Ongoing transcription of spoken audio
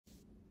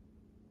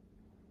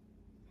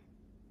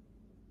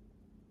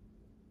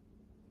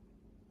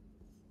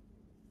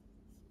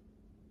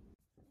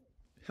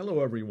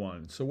Hello,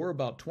 everyone. So we're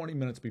about 20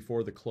 minutes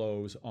before the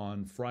close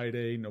on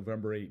Friday,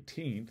 November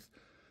 18th.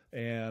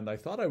 And I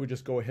thought I would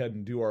just go ahead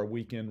and do our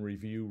weekend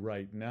review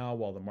right now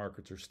while the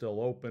markets are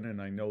still open.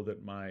 And I know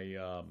that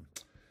my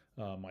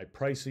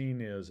pricing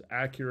is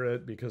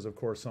accurate because, of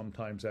course,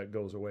 sometimes that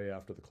goes away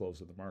after the close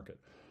of the market.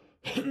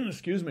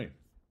 Excuse me.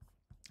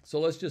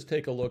 So let's just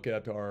take a look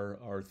at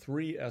our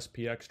three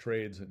SPX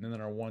trades and then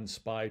our one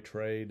SPY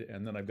trade.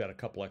 And then I've got a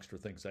couple extra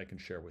things I can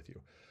share with you.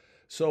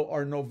 So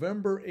our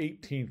November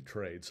 18th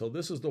trade, so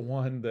this is the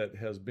one that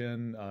has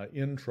been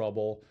in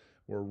trouble.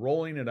 We're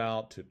rolling it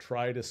out to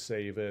try to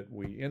save it.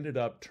 We ended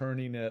up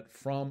turning it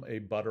from a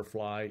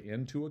butterfly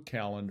into a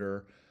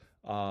calendar,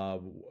 into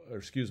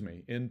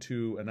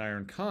an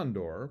iron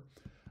condor.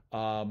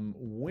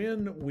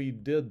 When we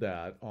did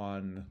that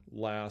on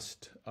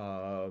last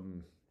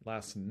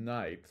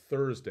night,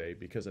 Thursday,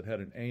 because it had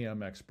an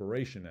AM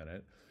expiration in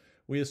it,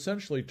 we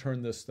essentially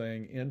turned this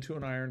thing into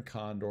an iron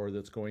condor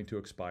that's going to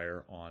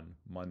expire on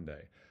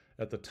Monday.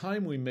 At the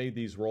time we made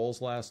these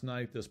rolls last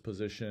night, this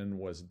position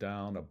was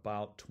down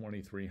about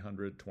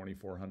 $2,300,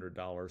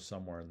 $2,400,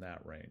 somewhere in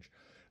that range.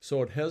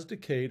 So it has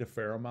decayed a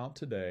fair amount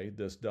today.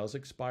 This does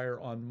expire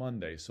on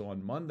Monday. So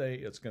on Monday,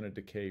 it's going to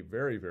decay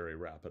very, very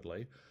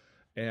rapidly.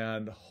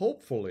 And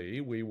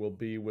hopefully we will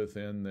be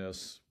within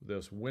this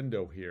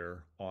window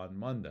here on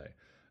Monday.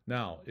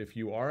 Now, if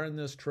you are in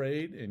this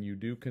trade and you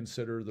do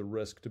consider the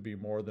risk to be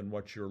more than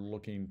what you're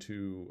looking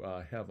to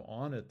have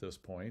on at this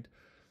point,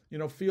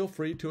 feel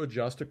free to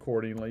adjust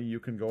accordingly. You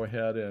can go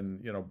ahead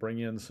and, bring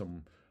in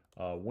some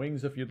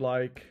wings if you'd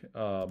like,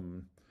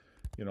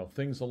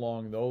 things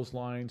along those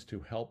lines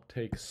to help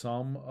take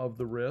some of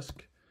the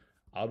risk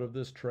out of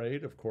this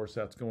trade. Of course,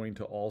 that's going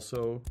to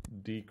also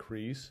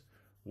decrease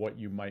what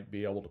you might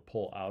be able to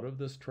pull out of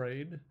this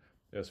trade.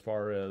 As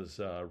far as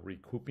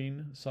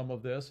recouping some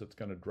of this, it's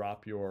going to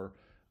drop your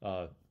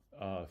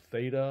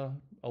theta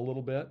a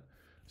little bit.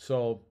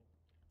 So,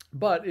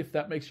 but if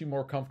that makes you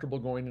more comfortable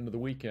going into the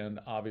weekend,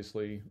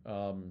 obviously,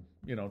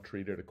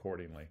 treat it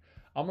accordingly.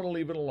 I'm going to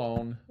leave it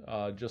alone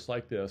just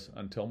like this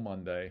until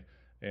Monday.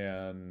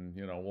 And,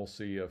 we'll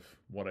see if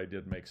what I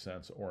did makes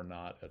sense or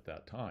not at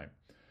that time.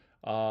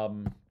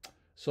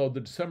 So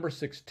the December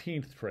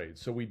 16th trade.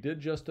 So we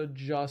did just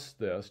adjust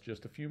this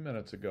just a few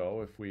minutes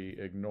ago. If we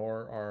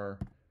ignore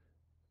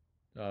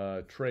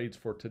our trades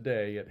for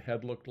today, it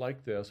had looked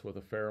like this with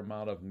a fair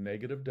amount of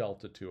negative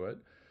delta to it.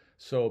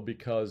 So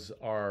because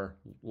our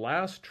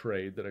last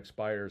trade that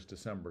expires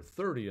December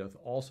 30th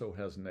also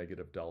has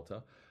negative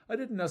delta, I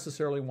didn't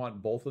necessarily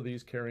want both of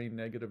these carrying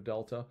negative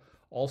delta.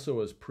 Also,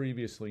 as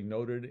previously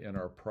noted in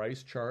our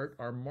price chart,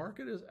 our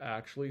market is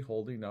actually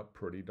holding up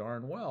pretty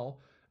darn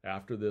well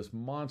after this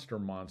monster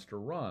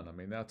run. I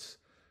mean, that's,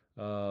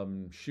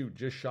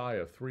 just shy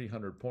of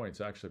 300 points.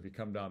 Actually, if you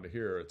come down to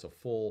here, it's a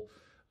full,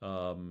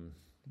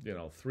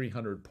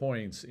 300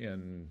 points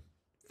in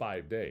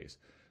 5 days.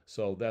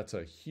 So that's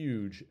a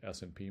huge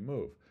S&P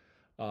move.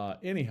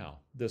 Anyhow,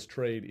 this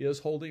trade is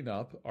holding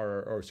up,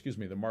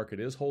 the market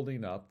is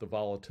holding up. The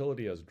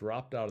volatility has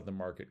dropped out of the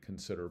market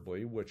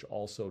considerably, which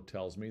also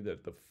tells me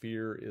that the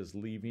fear is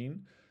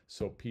leaving.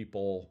 So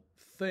people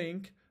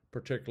think,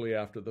 particularly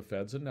after the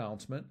Fed's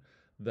announcement,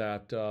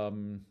 that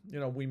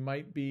we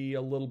might be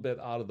a little bit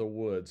out of the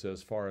woods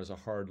as far as a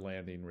hard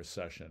landing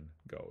recession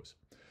goes.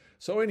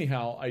 So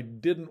anyhow, I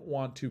didn't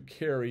want to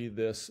carry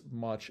this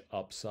much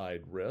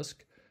upside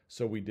risk,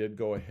 so we did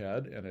go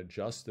ahead and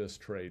adjust this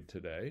trade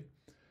today.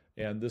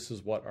 And this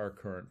is what our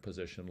current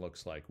position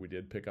looks like. We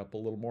did pick up a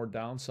little more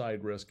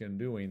downside risk in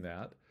doing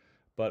that,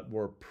 but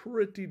we're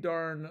pretty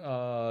darn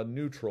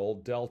neutral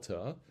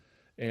delta.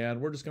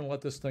 And we're just going to let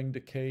this thing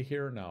decay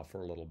here now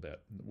for a little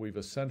bit. We've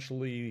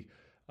essentially,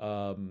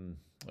 I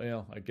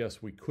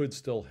guess we could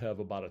still have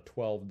about a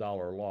 $12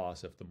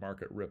 loss if the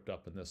market ripped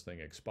up and this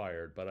thing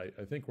expired. But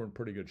I think we're in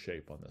pretty good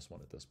shape on this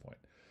one at this point.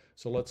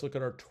 So let's look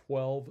at our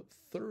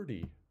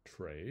 12/30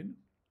 trade.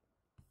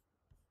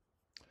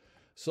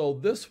 So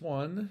this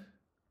one,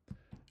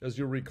 as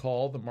you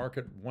recall, the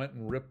market went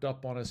and ripped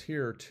up on us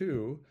here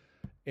too.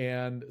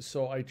 And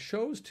so I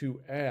chose to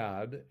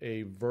add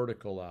a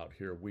vertical out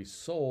here. We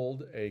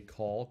sold a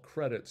call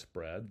credit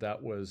spread.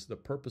 That was the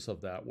purpose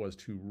of that, was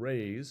to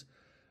raise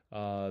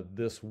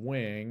this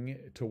wing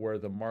to where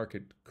the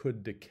market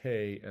could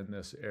decay in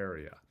this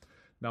area.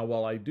 Now,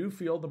 while I do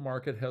feel the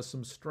market has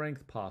some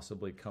strength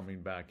possibly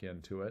coming back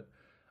into it,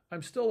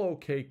 I'm still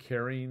okay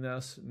carrying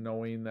this,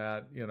 knowing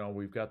that,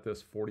 we've got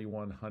this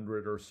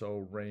 4,100 or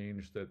so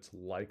range that's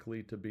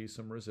likely to be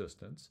some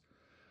resistance.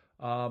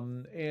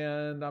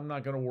 And I'm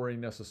not going to worry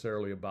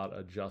necessarily about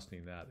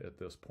adjusting that at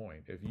this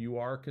point. If you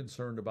are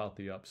concerned about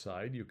the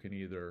upside, you can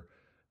either,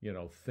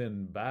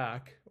 thin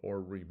back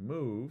or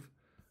remove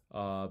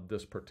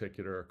this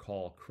particular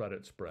call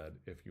credit spread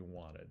if you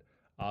wanted.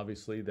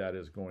 Obviously, that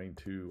is going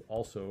to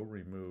also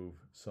remove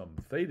some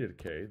theta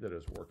decay that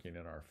is working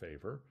in our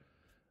favor.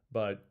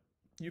 But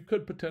you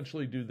could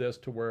potentially do this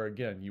to where,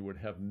 again, you would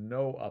have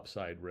no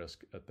upside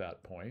risk at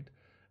that point,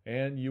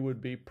 and you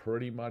would be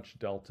pretty much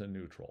delta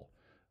neutral.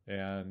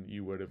 and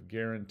you would have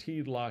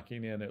guaranteed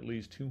locking in at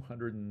least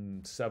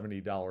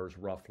 $270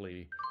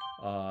 roughly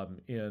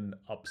in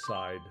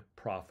upside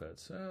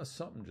profits.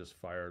 Something just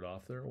fired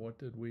off there. What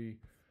did we,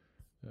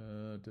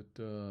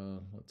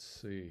 let's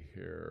see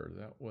here.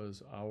 That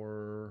was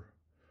our,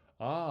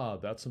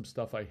 that's some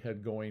stuff I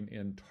had going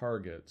in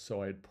Target.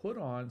 So I had put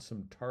on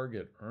some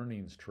Target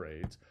earnings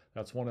trades.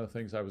 That's one of the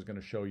things I was going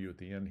to show you at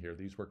the end here.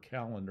 These were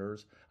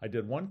calendars. I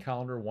did one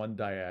calendar, one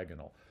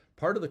diagonal.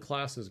 Part of the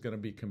class is going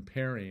to be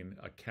comparing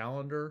a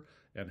calendar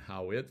and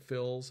how it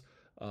fills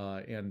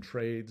and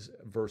trades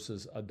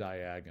versus a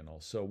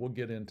diagonal. So we'll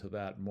get into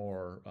that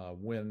more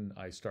when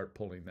I start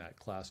pulling that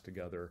class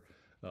together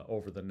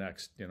over the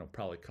next,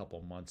 probably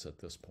couple months at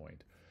this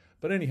point.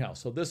 But anyhow,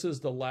 so this is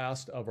the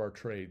last of our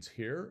trades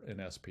here in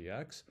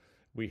SPX.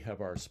 We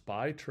have our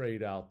SPY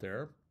trade out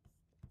there,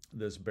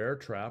 this bear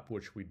trap,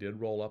 which we did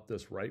roll up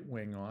this right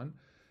wing on.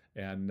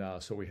 And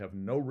so we have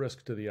no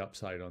risk to the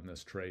upside on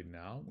this trade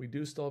now. We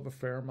do still have a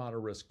fair amount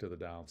of risk to the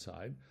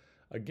downside.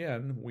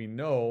 Again, we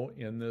know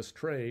in this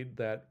trade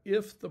that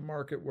if the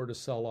market were to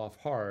sell off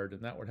hard,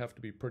 and that would have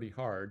to be pretty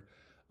hard,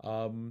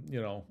 I'm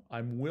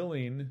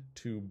willing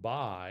to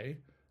buy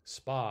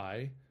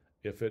SPY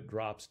if it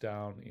drops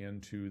down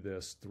into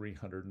this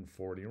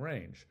 340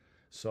 range.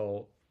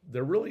 So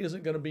there really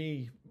isn't going to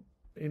be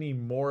any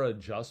more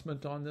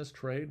adjustment on this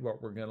trade.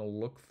 What we're going to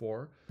look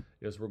for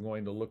is we're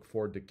going to look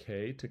for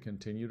decay to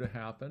continue to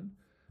happen.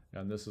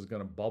 And this is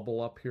going to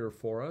bubble up here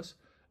for us.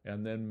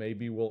 And then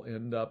maybe we'll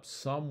end up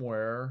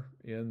somewhere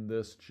in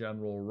this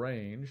general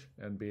range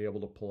and be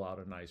able to pull out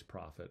a nice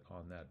profit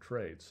on that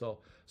trade. So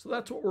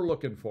that's what we're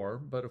looking for.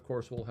 But of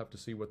course, we'll have to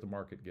see what the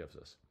market gives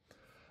us.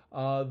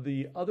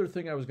 The other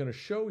thing I was going to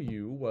show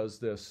you was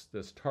this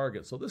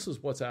target. So this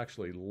is what's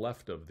actually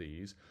left of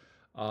these.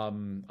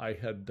 I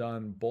had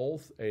done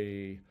both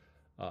a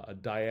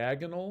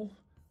diagonal,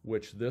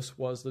 which this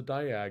was the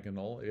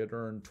diagonal. It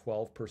earned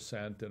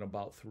 12% in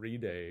about 3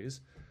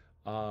 days.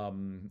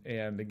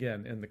 And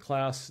again, in the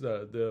class,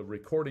 the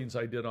recordings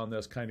I did on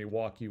this kind of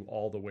walk you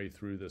all the way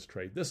through this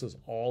trade. This is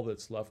all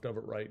that's left of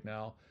it right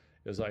now,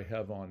 is I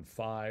have on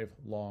 5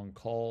 long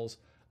calls.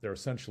 They're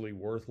essentially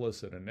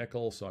worthless at a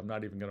nickel, so I'm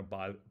not even going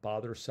to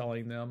bother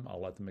selling them.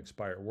 I'll let them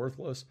expire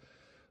worthless.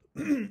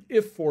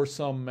 If for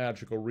some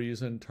magical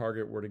reason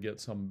Target were to get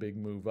some big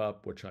move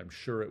up, which I'm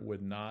sure it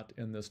would not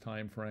in this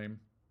time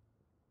frame,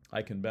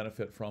 I can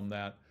benefit from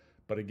that.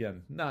 But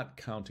again, not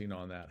counting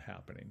on that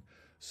happening.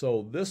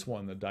 So this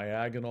one, the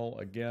diagonal,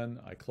 again,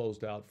 I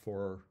closed out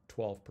for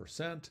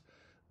 12%.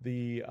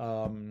 The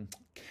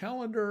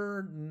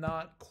calendar,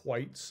 not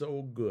quite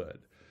so good.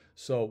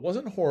 So it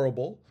wasn't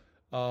horrible.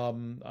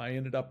 I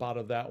ended up out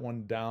of that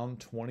one down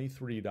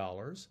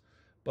 $23.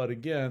 But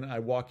again, I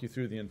walk you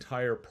through the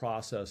entire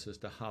process as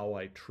to how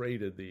I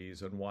traded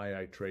these and why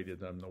I traded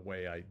them the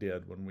way I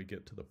did when we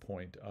get to the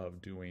point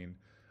of doing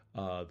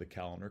the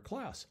calendar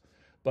class.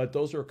 But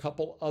those are a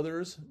couple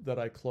others that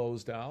I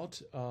closed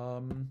out.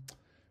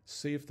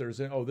 See if there's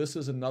any. Oh, this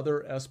is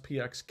another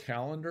SPX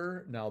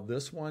calendar. Now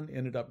this one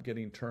ended up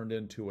getting turned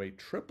into a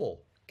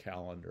triple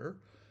calendar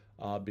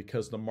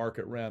because the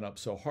market ran up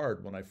so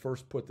hard. When I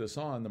first put this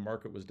on, the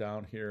market was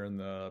down here in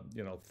the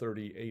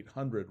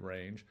 3,800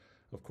 range.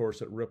 Of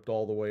course, it ripped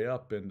all the way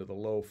up into the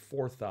low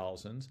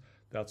 4,000s.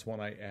 That's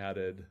when I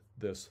added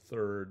this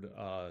third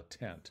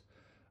tent.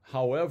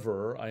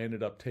 However, I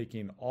ended up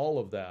taking all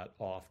of that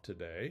off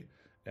today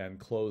and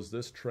closed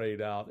this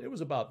trade out. It was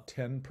about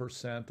 10%,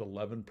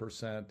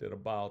 11% at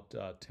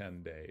about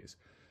 10 days.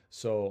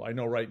 So I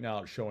know right now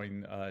it's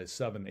showing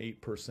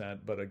 7-8%,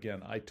 but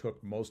again, I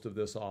took most of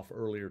this off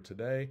earlier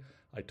today.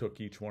 I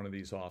took each one of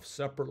these off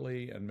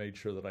separately and made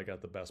sure that I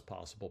got the best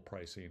possible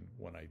pricing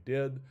when I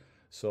did.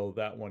 So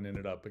that one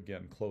ended up,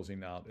 again,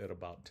 closing out at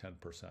about 10%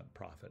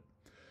 profit.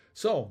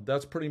 So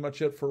that's pretty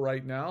much it for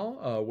right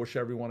now. Wish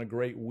everyone a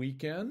great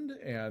weekend,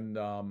 and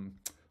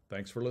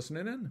thanks for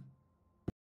listening in.